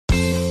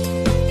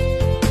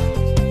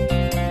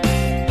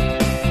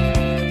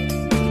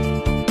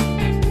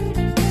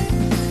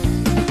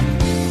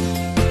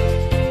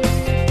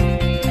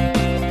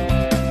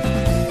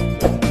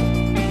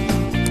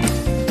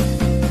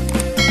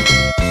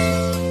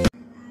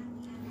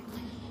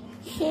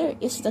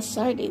is the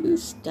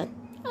sardines that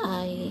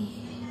I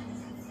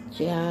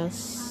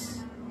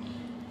just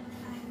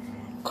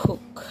cook.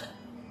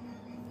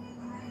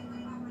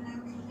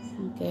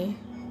 Okay,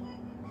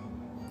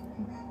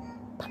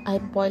 I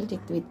boiled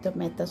it with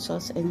tomato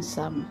sauce and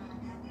some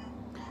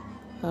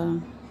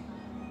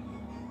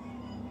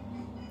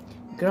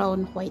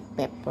ground white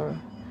pepper,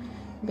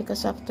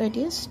 because after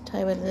this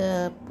I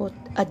will put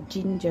a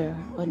ginger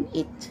on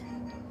it.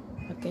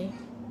 Okay,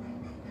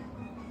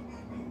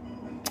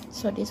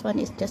 so this one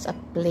is just a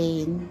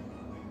plain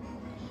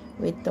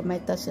with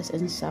tomato sauce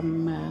and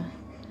some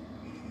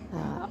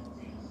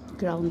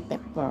ground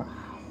pepper,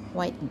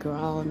 white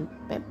ground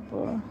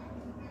pepper.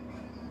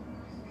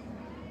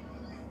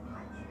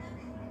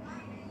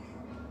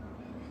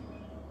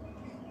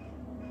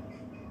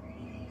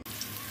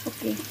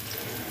 Okay,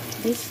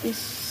 this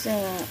is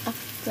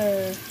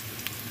after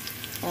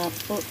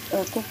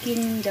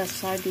cooking the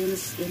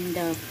sardines in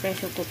the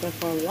pressure cooker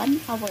for 1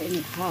 hour and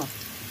a half.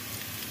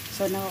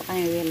 So now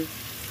I will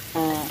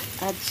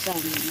add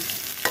some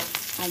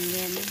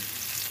onion,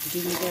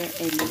 ginger,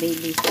 and bay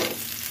leaf,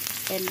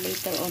 and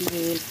later on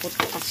we will put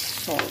a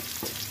salt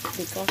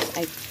because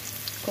I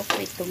cooked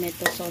with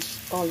tomato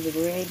sauce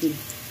already.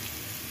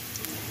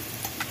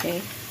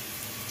 Okay.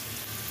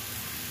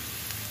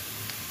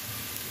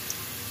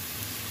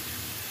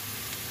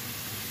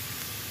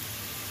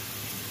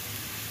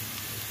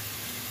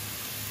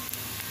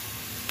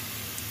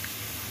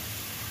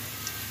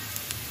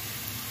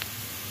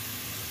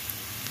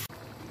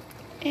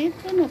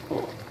 Ito na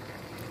po,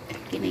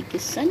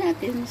 kinigisa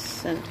natin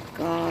sa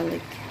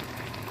garlic,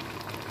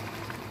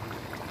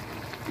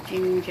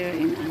 ginger,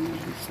 and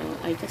onion. So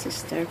I just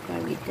stir fry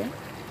with that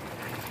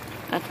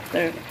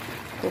after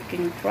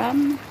cooking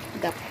from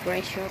the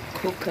pressure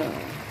cooker.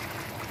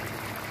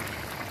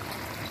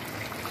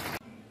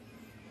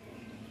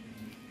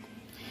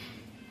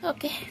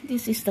 Okay,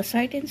 this is the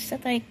sardines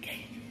that I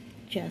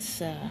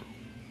just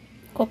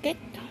cook it.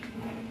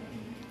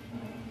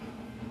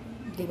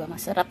 Diba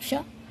masarap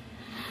siya?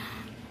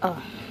 Oh,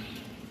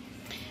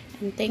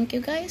 and thank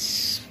you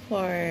guys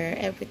for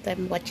every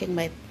time watching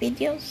my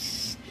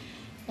videos,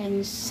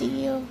 and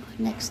see you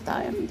next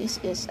time. This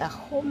is a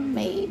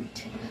homemade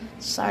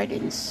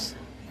sardines.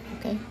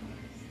 Okay.